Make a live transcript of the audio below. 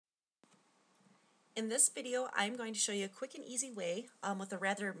In this video, I'm going to show you a quick and easy way with a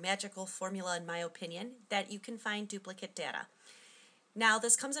rather magical formula in my opinion that you can find duplicate data. Now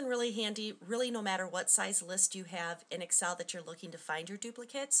this comes in really handy really no matter what size list you have in Excel that you're looking to find your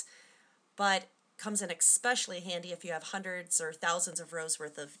duplicates, but comes in especially handy if you have hundreds or thousands of rows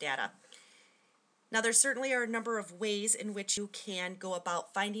worth of data. Now there certainly are a number of ways in which you can go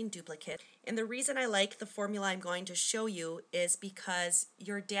about finding duplicates, and the reason I like the formula I'm going to show you is because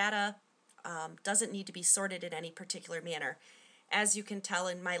your data doesn't need to be sorted in any particular manner. As you can tell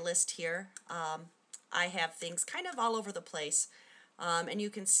in my list here, I have things kind of all over the place. And you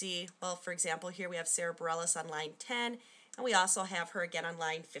can see, well, for example, here we have Sarah Bareilles on line 10, and we also have her again on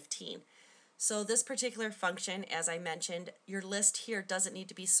line 15. So this particular function, as I mentioned, your list here doesn't need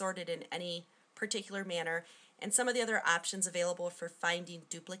to be sorted in any particular manner, and some of the other options available for finding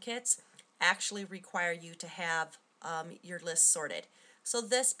duplicates actually require you to have your list sorted. So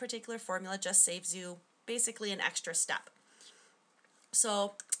this particular formula just saves you basically an extra step.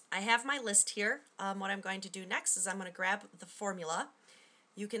 So I have my list here. What I'm going to do next is I'm going to grab the formula.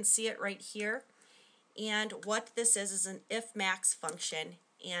 You can see it right here. And what this is an if max function,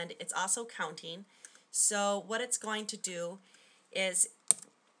 and it's also counting. So what it's going to do is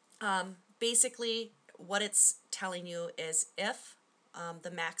basically what it's telling you is if the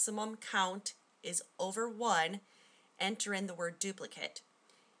maximum count is over 1, enter in the word duplicate.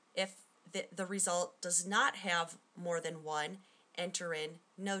 If the result does not have more than 1, enter in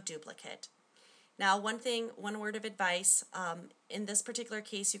no duplicate. Now one word of advice, in this particular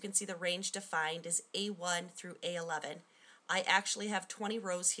case you can see the range defined is A1 through A11. I actually have 20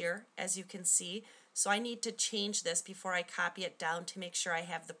 rows here, as you can see, so I need to change this before I copy it down to make sure I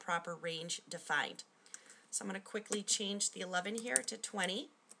have the proper range defined. So I'm going to quickly change the 11 here to 20.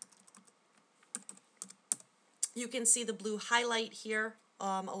 You can see the blue highlight here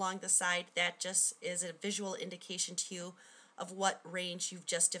along the side. That just is a visual indication to you of what range you've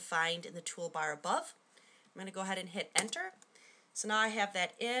just defined in the toolbar above. I'm going to go ahead and hit enter. So now I have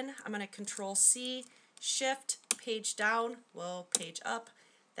that in. I'm going to Control C, Shift, page down, well, page up.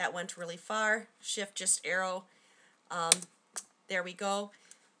 That went really far. Shift, just arrow. There we go.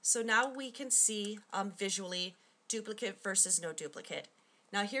 So now we can see visually duplicate versus no duplicate.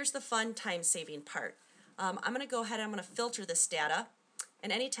 Now here's the fun time-saving part. I'm going to go ahead and I'm going to filter this data,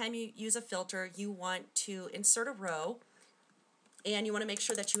 and anytime you use a filter you want to insert a row and you want to make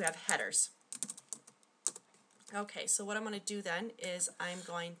sure that you have headers. Okay, so what I'm going to do then is I'm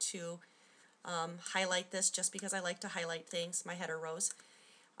going to highlight this just because I like to highlight things, my header rows.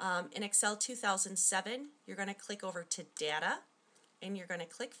 In Excel 2007 you're going to click over to data and you're going to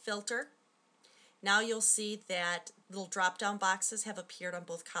click filter. Now you'll see that little drop down boxes have appeared on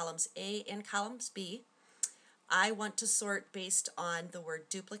both columns A and columns B. I want to sort based on the word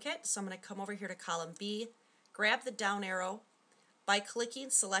duplicate, so I'm going to come over here to column B, grab the down arrow. By clicking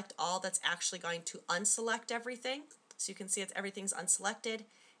select all, that's actually going to unselect everything. So you can see everything's unselected.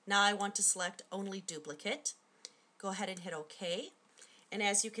 Now I want to select only duplicate. Go ahead and hit OK. And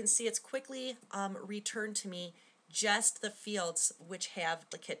as you can see, it's quickly returned to me just the fields which have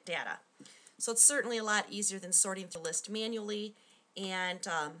duplicate data. So it's certainly a lot easier than sorting the list manually. And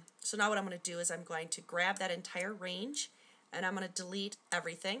so now what I'm going to do is I'm going to grab that entire range and I'm going to delete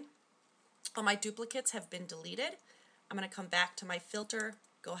everything. All my duplicates have been deleted. I'm going to come back to my filter,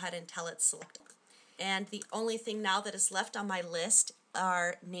 go ahead and tell it select. And the only thing now that is left on my list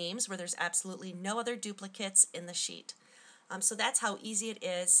are names where there's absolutely no other duplicates in the sheet. So that's how easy it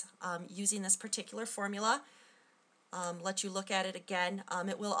is using this particular formula. Let you look at it again.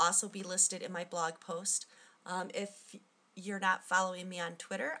 It will also be listed in my blog post. If you're not following me on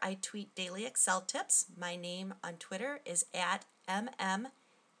Twitter, I tweet daily Excel tips. My name on Twitter is @MMANGEN,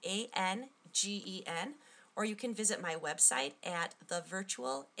 or you can visit my website at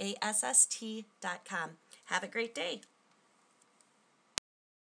thevirtualassst.com. Have a great day.